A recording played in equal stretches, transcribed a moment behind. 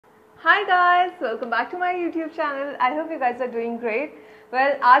Hi guys, welcome back to my YouTube channel. I hope you guys are doing great.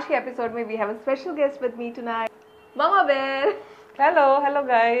 Well, आज के episode में we have a special guest with me tonight, Mama Bear. Hello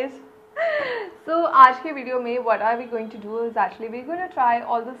guys. So आज के video में what are we going to do is actually we're going to try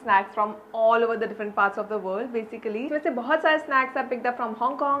all the snacks from all over the different parts of the world basically. वैसे बहुत सारे snacks I picked up from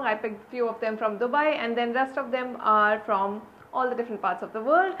Hong Kong, I picked few of them from Dubai and then rest of them are from all the different parts of the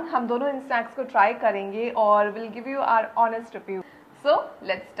world. हम दोनों इन snacks को try करेंगे और we'll give you our honest review. So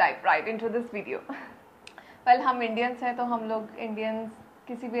let's dive right into this video. Well, हम Indians हैं तो हम लोग इंडियंस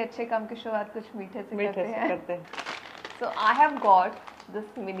किसी भी अच्छे काम की शुरुआत कुछ मीठे से करते हैं. So I have got this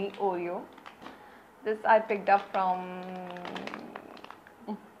mini Oreo. This I picked up from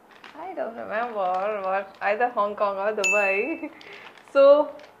I don't remember what either Hong Kong or Dubai. So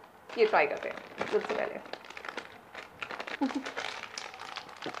ये try करते हैं सबसे पहले.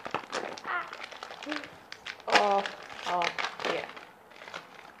 Oh yeah.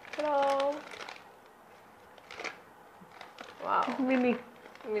 Hello. Wow. Mini.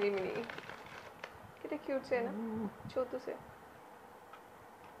 कितने क्यूट से है ना, छोटू से.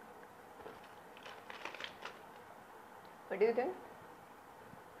 What do you think?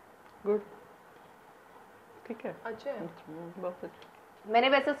 Good. ठीक है. अच्छा है. बहुत अच्छा. मैंने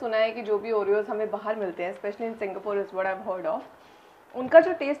वैसे सुना है कि जो भी ओरियोज हमें बाहर मिलते हैं, specially in Singapore is what I have heard of, उनका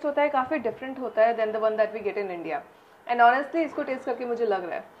जो टेस्ट होता है काफ़ी डिफरेंट होता है then the one that we get in India. And honestly इसको टेस्ट करके मुझे लग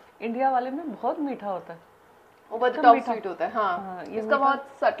रहा है इंडिया वाले में बहुत मीठा होता है. ओवर द टॉप स्वीट होता है. हाँ, इसका बहुत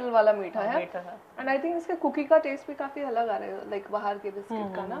सटल वाला मीठा है. एंड आई थिंक इसके कुकी का टेस्ट भी काफ़ी अलग आ रहा है, लाइक बाहर के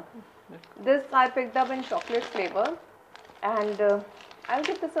बिस्किट का ना. This I picked up in chocolate flavour and I will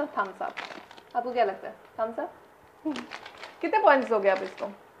give this a thumbs up. आपको क्या लगता है? Thums up. कितने पॉइंट्स दोगे आप इसको?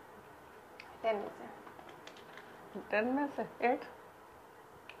 10 में से. 10 में से 8.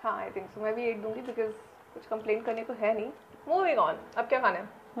 हाँ, आई थिंक सो. मैं भी 8 दूंगी बिकॉज कुछ कंप्लेन करने को है नहीं. Moving on. अब क्या खाना है?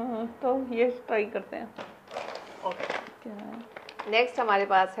 तो ये ट्राई करते हैं. ओके. क्या है? नेक्स्ट हमारे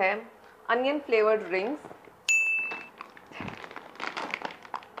पास है अनियन फ्लेवर्ड रिंग्स.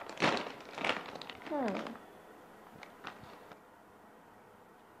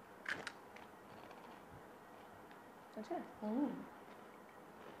 अच्छा.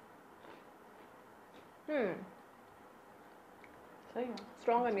 सही है.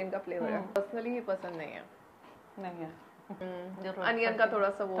 स्ट्रॉन्ग अनियन का फ्लेवर है. पर्सनली ये पसंद नहीं है. नहीं है. अनियन का थोड़ा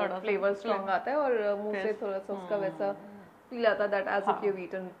सा वो फ्लेवर स्ट्रॉन्ग आता है और मुंह से थोड़ा सा उसका वैसा फील आता है that as if you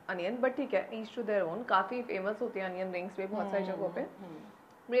eaten onion. But ठीक है, ईच टू देयर ओन. काफी फेमस होती है अनियन रिंग्स भी बहुत सारी जगहों पे.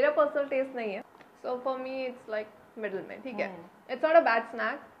 मेरा पर्सनल टेस्ट नहीं है, so for me it's like middle में. ठीक है, it's not a bad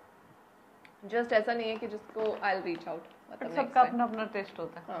snack. Just ऐसा नहीं है कि जिसको आई विल रीच आउट. मतलब सबका अपना अपना टेस्ट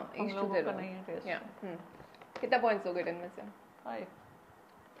होता है. हाँ, हम ईच टू लोगों देयर का ओन. नहीं है टेस्ट. कितना पॉइंट्स दोगे 10 में से? 5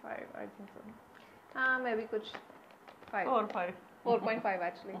 आई थिंक सो. हाँ, मैं भी कुछ 5 और 5. 4.5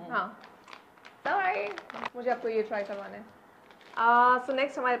 एक्चुअली. हाँ, सॉरी. मुझे आपको ये ट्राई करवाना है. सो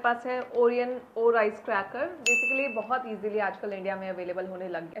नेक्स्ट हमारे पास है ओरियन ओ राइस क्रैकर. बेसिकली बहुत इजीली आजकल इंडिया में अवेलेबल होने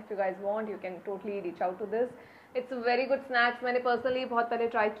लग गया. If you guys want you can totally reach out to this. It's very good snacks. मैंने पर्सनली बहुत पहले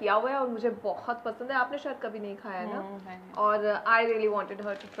ट्राई किया हुआ है और मुझे बहुत पसंद है. आपने शायद कभी नहीं खाया है ना. और I really wanted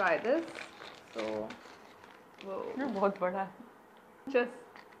her to try this. सो वो बहुत बड़ा है. जस्ट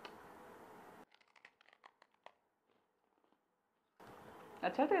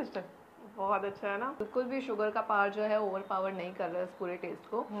अच्छा टेस्ट है. बहुत अच्छा है ना. बिल्कुल भी शुगर का पावर जो है ओवर पावर नहीं कर रहा है इस पूरे टेस्ट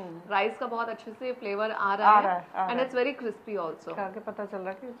को. राइस का बहुत अच्छे से फ्लेवर आ रहा है and it's very crispy also. खा के पता चल रहा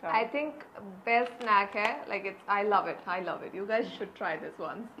है कि आई थिंक बेस्ट स्नैक है. Like it's I love it. You guys should try this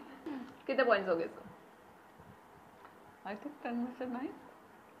once. कितने पॉइंट्स हो गए इसको? आई थिंक 10 में से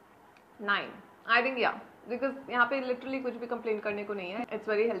 9. आई थिंक या बिकॉज यहाँ पे लिटरली कुछ भी कंप्लेन करने को नहीं है. It's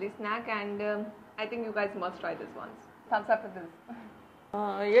very healthy snack and I think you guys must try this once. Thums up for this.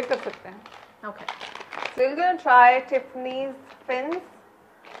 ये कर सकते हैं. Okay, so we're gonna try Tiffany's fins.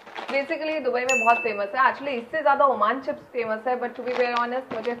 Basically Dubai में बहुत फेमस है. एक्चुअली इससे ज़्यादा ओमान चिप्स फेमस है, but to be very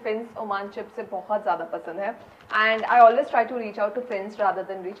honest मुझे फिन्स ओमान चिप्स से बहुत ज़्यादा पसंद है. And I always try to reach out to fins rather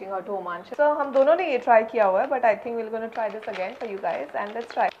than reaching out to Oman chips. तो हम दोनों ने ये ट्राई किया हुआ है, but I think we will gonna try this again for you guys and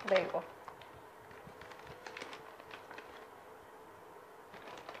let's try. There you go.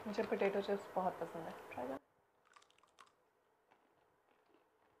 मुझे potato chips बहुत पसंद है. Try that.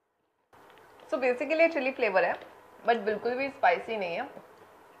 So basically chilli flavour है बट बिल्कुल भी स्पाइसी नहीं है.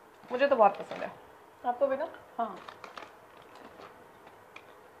 मुझे तो बहुत पसंद है. आपको भी ना? हाँ.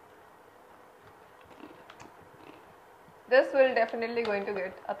 This will definitely going to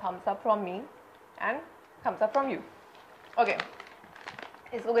get a thumbs up from me and thumbs up from you. Okay.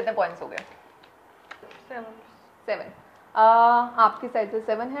 इसको कितने पॉइंट्स हो गए? 7. आपकी साइड से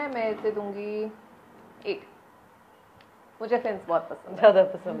 7 है, मैं इसे दूंगी 8. मुझे फिंस बहुत पसंद है, ज़्यादा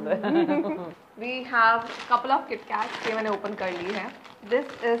पसंद है। वी हैव कपल ऑफ किटकैट्स, ये मैंने ओपन कर ली है.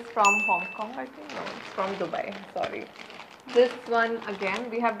 This is from Hong Kong, I think. No, it's from Dubai, sorry. This one again,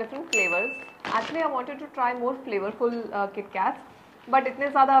 we have different flavors. Actually, I wanted to try more flavorful Kit Kats, but इतने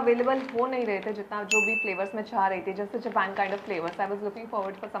ज़्यादा available हो नहीं रहे थे जितना जो भी flavors मैं चाह रही थी, जैसे Japan kind of flavors. I was looking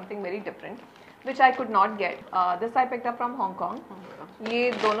forward for something very different, which I could not get. This I picked up from Hong Kong. ये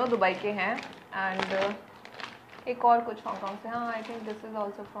दोनों दुबई के हैं, and एक और कुछ हांगकॉन्ग से. हाँ, I think this is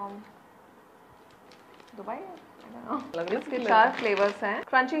also from Dubai. इसके 4 फ्लेवर्स हैं.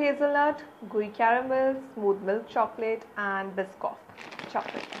 क्रंची हेजलनट, गुई caramel, smooth milk chocolate and Biscoff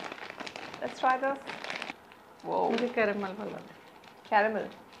chocolate. Let's try this. वो मुझे कैरेमल वाला कैरमल,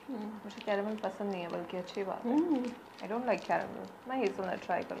 मुझे कैरमल पसंद नहीं है, बल्कि अच्छी बात है. I don't like caramel. मैं हेजलनट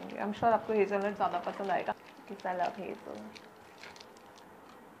ट्राई करूंगी. आई एम श्योर आपको हेजलनट ज़्यादा पसंद आएगा, क्योंकि I love hazelnut.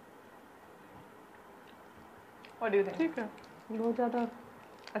 What do you think? ठीक है, बहुत ज़्यादा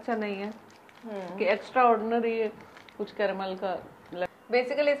अच्छा नहीं है कि एक्स्ट्रा ऑर्डिनरी है कुछ कैरेमल का.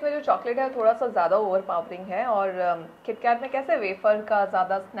 बेसिकली इसमें जो चॉकलेट है थोड़ा सा ज़्यादा ओवर पावरिंग है, और किटकैट में कैसे वेफर का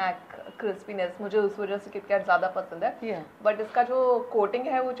ज़्यादा स्नैक क्रिस्पीनेस, मुझे उस वजह से किटकैट ज़्यादा पसंद है. बट इसका जो कोटिंग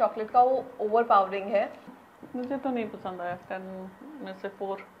है वो चॉकलेट का, वो ओवर पावरिंग है. मुझे तो नहीं पसंद आया. 10 में से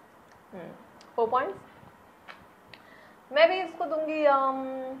 4 पॉइंट्स. मैं भी इसको दूंगी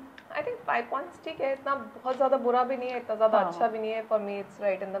आई थिंक 5 पॉइंट्स. ठीक है, इतना बहुत ज़्यादा बुरा भी नहीं है, इतना ज़्यादा अच्छा भी नहीं है. For me it's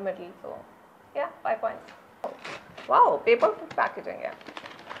right in the middle, सो या 5 points. Wow, paper packaging, yeah.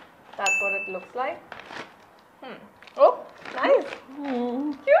 That's what it looks like. Oh, nice.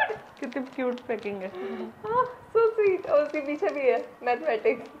 Cute. कितनी क्यूट पैकिंग है. So sweet. और उसके पीछे भी है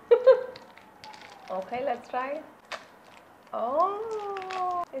mathematics. Okay, let's try. Oh,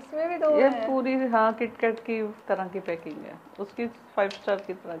 इसमें भी 2 ये हैं. पूरी हाँ किटकैट की तरह की पैकिंग है, उसकी 5 स्टार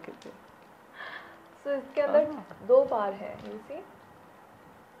की तरह की थी. So इसके अंदर 2 बार है. You see?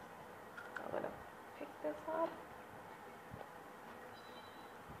 I'm gonna pick this up.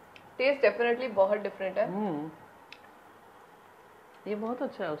 Test definitely बहुत डिफरेंट है. ये बहुत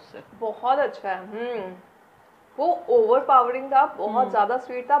अच्छा है उससे. बहुत अच्छा है. वो ओवर पावरिंग था, बहुत ज्यादा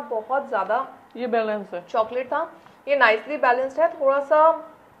स्वीट था, बहुत ज्यादा ये बैलेंस है. चॉकलेट था. ये नाइसली बैलेंस्ड है. थोड़ा सा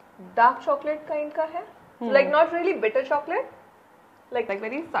डार्क चॉकलेट काइंड का है, like not really bitter chocolate, like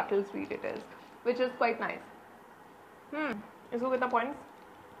very subtle sweet it is, which is quite nice. इसको कितना पॉइंट्स?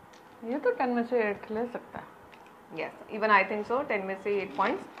 ये तो 10 में से 8 ले सकता है. Yes, even I think so. 10 में से 8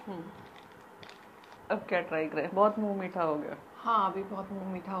 points. अब क्या ट्राई करें? बहुत मुंह मीठा हो गया. हाँ, अभी बहुत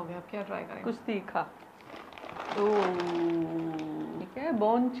मुंह मीठा हो गया. अब क्या ट्राई करें? कुछ तीखा. ठीक है.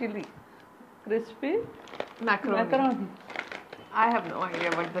 बॉन chilli crispy macaroni. I have no idea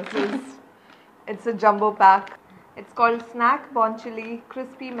what this is. It's a jumbo pack. It's called Snack Bon Chili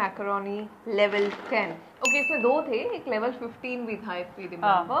Crispy Macaroni Level 10. Okay, इसमें 2 थे. एक level 15 भी था, if we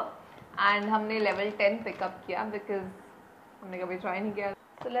remember. एंड हमने लेवल 10 पिकअप किया बिकॉज हमने कभी try नहीं किया.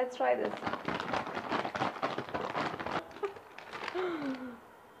 So let's try this.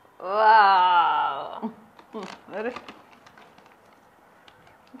 Wow. अरे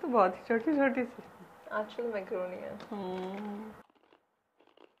तो बहुत ही छोटी छोटी सी एक्चुअल मैकरोनी है.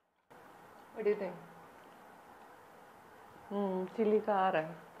 What do you think? Chilli का आ रहा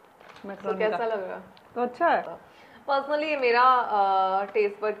है. मैकरोनी कैसा लग रहा? तो अच्छा है. पर्सनली ये मेरा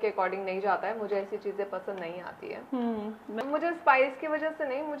टेस्ट बर्ड के अकॉर्डिंग नहीं जाता है. मुझे ऐसी चीज़ें पसंद नहीं आती है. मुझे स्पाइस की वजह से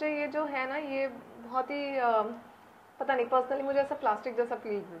नहीं, मुझे ये जो है ना, ये बहुत ही पता नहीं, पर्सनली मुझे ऐसा प्लास्टिक जैसा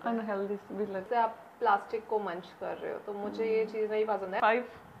फील होता है. अनहेल्दी भी लगता है. जैसे आप प्लास्टिक को मंच कर रहे हो, तो मुझे ये चीज़ नहीं पसंद है. 5.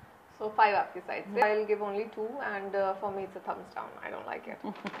 So 5 आपकी साइड से. I'll give only 2 and for me it's a thumbs down. I don't like it.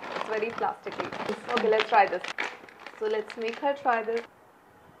 It's very plasticky. Okay, let's try this. So let's make her try this.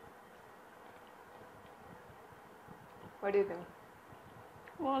 What do you think?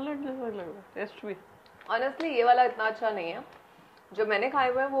 Walnut जैसा लग रहा है. Test भी Honestly ये वाला इतना अच्छा नहीं है. जो मैंने खाए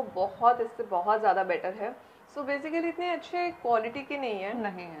हुए हैं वो बहुत, इससे बहुत ज़्यादा बेटर है. So basically इतने अच्छे क्वालिटी के नहीं है.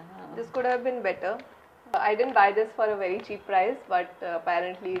 नहीं है. This could have been better. I didn't buy this for a very cheap price, but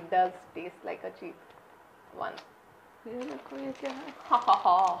apparently it does taste like a cheap one. ये देखो ये क्या है. Ha ha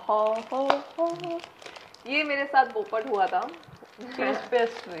ha ha ha ha. ये मेरे साथ पोपट हुआ था. चीज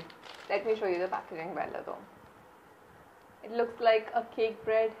pastry. Let me show you the packaging पहले तो. It looks like a cake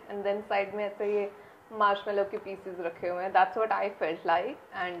bread and then side में ऐसे ये marshmallow के pieces रखे हुए हैं. That's what I felt like.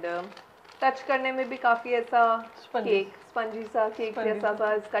 And touch करने में भी काफ़ी ऐसा cake, spongy सा cake जैसा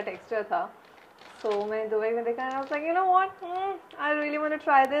सा इसका texture था. So मैं दुबई में देखा and I was like, you know what? I really want to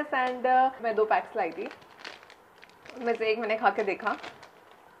try this. And मैं 2 पैक्स लाई थी. उनमें से एक मैंने खा के देखा.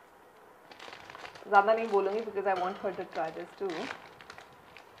 ज़्यादा नहीं बोलूँगी because I want her to try this too.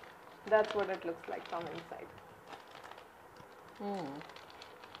 That's what it looks like from inside.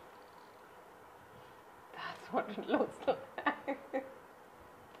 That's what it looks like.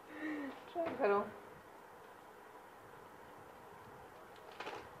 Try करो.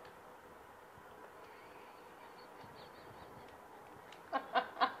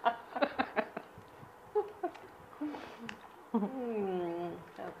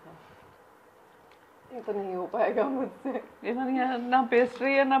 ये तो नहीं हो पाएगा मुझसे. ये ना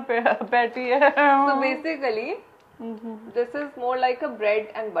पेस्ट्री है ना पैटी है. So basically, this is more like a bread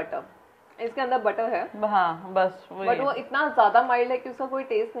and butter. इसके अंदर बटर है. हाँ बस वही. बट वो इतना ज्यादा माइल्ड है कि उसका कोई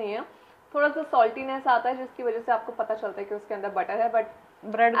टेस्ट नहीं है. थोड़ा सा सॉल्टीनेस आता है जिसकी वजह से आपको पता चलता है कि उसके अंदर बटर है, बट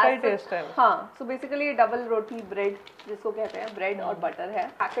ब्रेड का ही टेस्ट है. हाँ, सो बेसिकली ये डबल रोटी ब्रेड जिसको कहते हैं, ब्रेड और बटर है.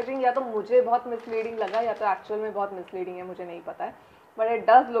 पैकेजिंग या तो मुझे बहुत मिसलीडिंग लगा या तो एक्चुअल में बहुत मिसलीडिंग है, मुझे नहीं पता है. But it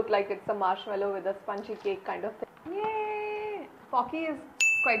does look like it's a marshmallow with a spongy cake kind of thing. ये पॉकी is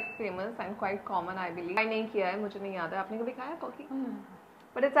quite famous and quite common, I believe. Try नहीं किया है, मुझे नहीं याद है. आपने कभी खाया पॉकी?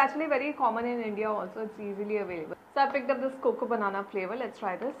 But it's actually very common in India also. It's easily available. So I picked up this cocoa banana flavor. Let's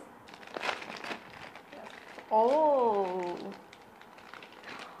try this. Oh,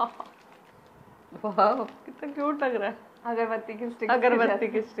 वाह कितना क्यूट लग रहा है. अगरबत्ती की स्टिक. अगरबत्ती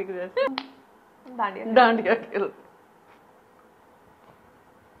की स्टिक जैसे. डांडिया खेल.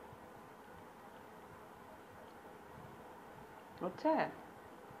 अच्छा है.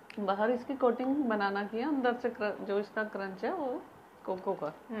 बाहर इसकी कोटिंग बनाना की है, अंदर से जो इसका क्रंच है वो कोको का.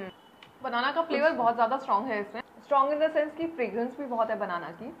 बनाना का फ्लेवर बहुत ज्यादा स्ट्रॉन्ग है इसमें. स्ट्रॉन्ग इन द सेंस की फ्रेग्रेंस भी बहुत है बनाना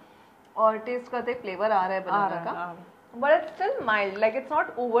की, और टेस्ट करते फ्लेवर आ रहा है बनाना का. But it's still mild, like it's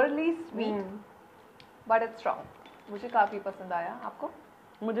not overly sweet, but it's strong. मुझे काफी पसंद आया. आपको?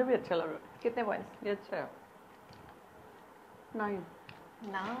 मुझे भी अच्छा लगा. कितने पॉइंट्स? ये अच्छा है. 9.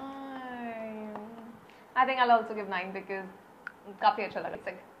 I think I'll also give 9 because काफी अच्छा लगा. It's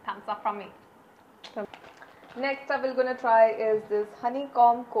like thumbs up from me. Next up we're gonna try is this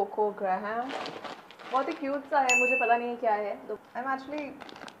honeycomb cocoa graham. बहुत ही क्यूट सा है, मुझे पता नहीं क्या है. तो I'm actually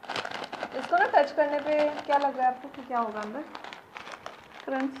इसको ना टच करने पे क्या लग रहा है आपको कि क्या होगा अंदर?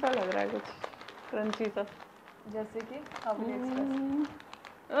 क्रंच सा लग रहा है, कुछ क्रंची सा. जैसे कि how will you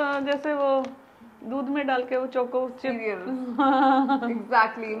express? जैसे वो दूध में डाल के वो चोको सीरियल.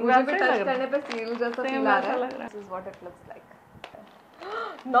 Exactly. मुझे भी टच करने पे सीरियल जैसा फील आ रहा है. This is what it looks like.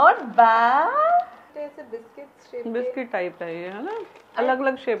 Not bad. जैसे बिस्किट शेप. बिस्किट टाइप है ये, है ना? अलग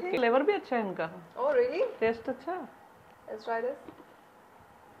अलग शेप के. फ्लेवर भी अच्छा है इनका. Oh really? टेस्ट अच्छा है. Let's try this.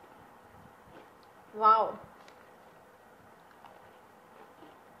 Wow.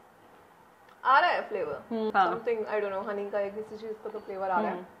 आ रहा है flavour. Something I don't know, Honey का एक किसी चीज का तो फ्लेवर आ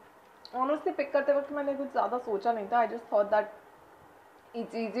रहा है. Honestly पिक करते वक्त मैंने कुछ ज्यादा सोचा नहीं था. I just thought that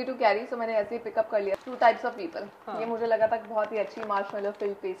it's easy to carry, so मैंने ऐसे ही पिकअप कर लिया. 2 types of people. ये मुझे लगा था कि बहुत ही अच्छी मार्शमेलो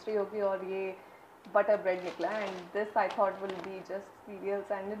फिल्ड पेस्ट्री होगी, और ये बटर ब्रेड निकला. And this I thought will be just cereals,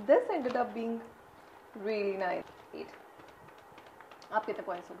 and this ended up being really nice. 8. आप कितने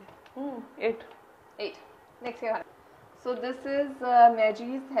पॉइंट्स होंगे? 8. Next क्या खाना? So this is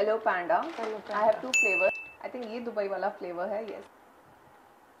Maggie's Hello Panda. I have 2 flavors. I think ये दुबई वाला flavour है. Yes.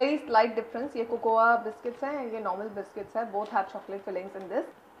 Very slight difference. ये cocoa biscuits हैं, ये नॉर्मल बिस्किट्स हैं. Both have chocolate fillings in this.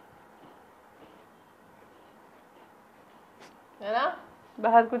 है ना?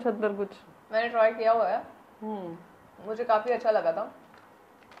 बाहर कुछ अंदर कुछ. मैंने ट्राई किया हुआ है. मुझे काफी अच्छा लगा था.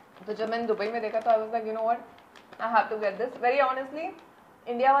 तो जब मैंने दुबई में देखा तो I was like, you know what? I have to get this. Very honestly,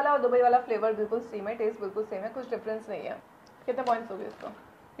 India वाला और दुबई वाला फ्लेवर बिल्कुल सेम है, टेस्ट बिल्कुल सेम है, कुछ डिफरेंस नहीं है. कितने पॉइंट्स हो गए इसको?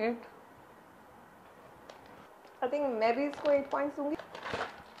 8. आई थिंक मैं भी इसको 8 पॉइंट्स दूंगी.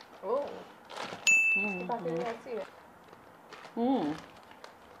 ओह, पैकेजिंग ऐसी है.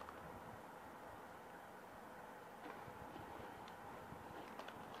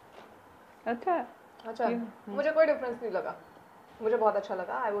 अच्छा, मुझे कोई डिफरेंस नहीं लगा. मुझे बहुत अच्छा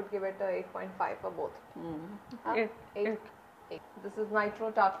लगा. I would give it 8.5 for both. 8. This is Nitro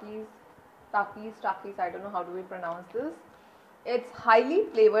Takis. I don't know how do we pronounce this. It's highly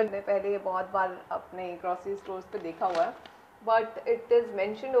flavored. मैंने पहले ये बहुत बार अपने grocery stores पे देखा हुआ है. But it is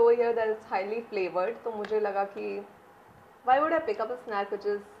mentioned over here that it's highly flavored. तो मुझे लगा कि why would I pick up a snack which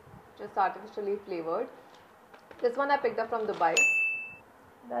is just artificially flavored? This one I picked up from Dubai.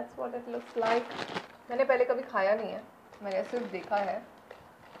 That's what it looks like. मैंने पहले कभी खाया नहीं है. मैंने सिर्फ देखा है.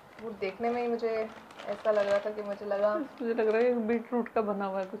 वो देखने में ही मुझे ऐसा लग रहा था कि मुझे लग रहा है बीटरूट का बना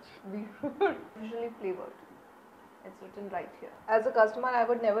हुआ है कुछ. Usually flavored. It's written right here. As a customer, I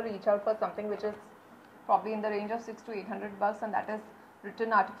would never reach out for something which is probably in the range of $600 to $800, and that is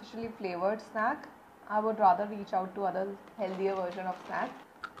written artificially flavored snack. I would rather reach out to other healthier version of snack.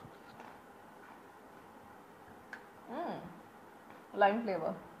 Lime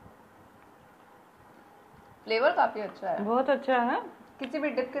flavor. Flavour काफी अच्छा है, बहुत अच्छा है। किसी भी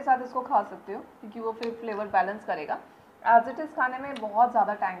dip के साथ इसको खा सकते हो क्योंकि वो फिर फ्लेवर बैलेंस करेगा। एज इट इज खाने में बहुत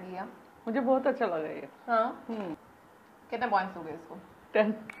ज्यादा टैंगी है। मुझे बहुत अच्छा लगा ये। हाँ, कितने पॉइंट्स हो गए इसको?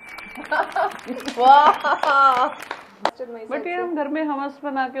 10। बट ये हम घर में हमस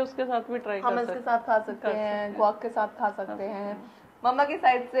बना के उसके साथ भी ट्राई कर सकते हैं। हमस के साथ खा सकते हैं, गुआक के साथ खा सकते हैं। मम्मा की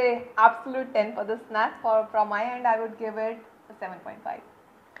साइड से absolute 10 for the snack. From my end, I would give it a 7.5.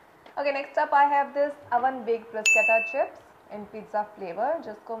 Okay, next up I have this oven baked bruschetta chips in pizza flavor,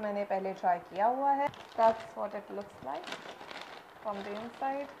 जिसको मैंने पहले ट्राई किया हुआ है. That's what it looks like from the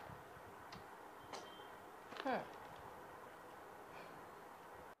inside.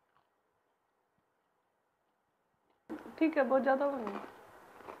 ठीक है, बहुत ज्यादा बनी।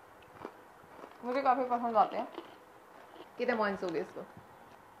 मुझे काफी पसंद आते हैं। कितने पॉइंट्स हो गए इसको?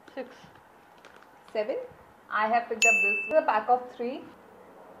 6, 7. I have picked up this. This is a pack of 3.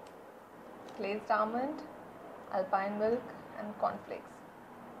 Glazed almond, alpine milk and cornflakes.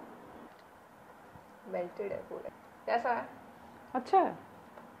 Melted है पूरे। कैसा है? अच्छा है।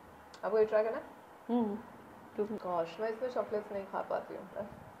 आपको ये ट्राई करना? Gosh, मैं इसमें चॉकलेट्स नहीं खा पाती हूँ।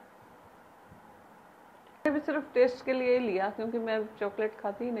 मैं भी सिर्फ टेस्ट के लिए लिया क्योंकि मैं चॉकलेट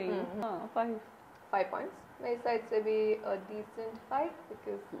खाती ही नहीं हूँ। हाँ, 5 points. मेरी साइड से भी a decent 5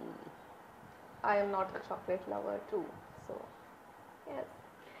 because I am not a chocolate lover too. So yes.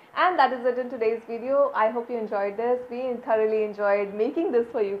 And that is it in today's video. I hope you enjoyed this. We thoroughly enjoyed making this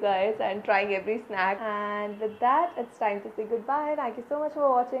for you guys and trying every snack. And with that, it's time to say goodbye. Thank you so much for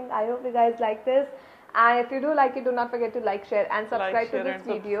watching. I hope you guys like this. And if you do like it, do not forget to like, share and subscribe to this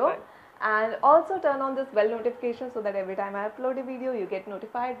video. And also turn on this bell notification so that every time I upload a video, you get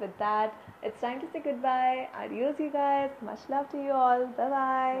notified. With that, it's time to say goodbye. Adios, you guys. Much love to you all.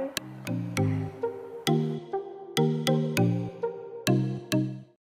 Bye-bye.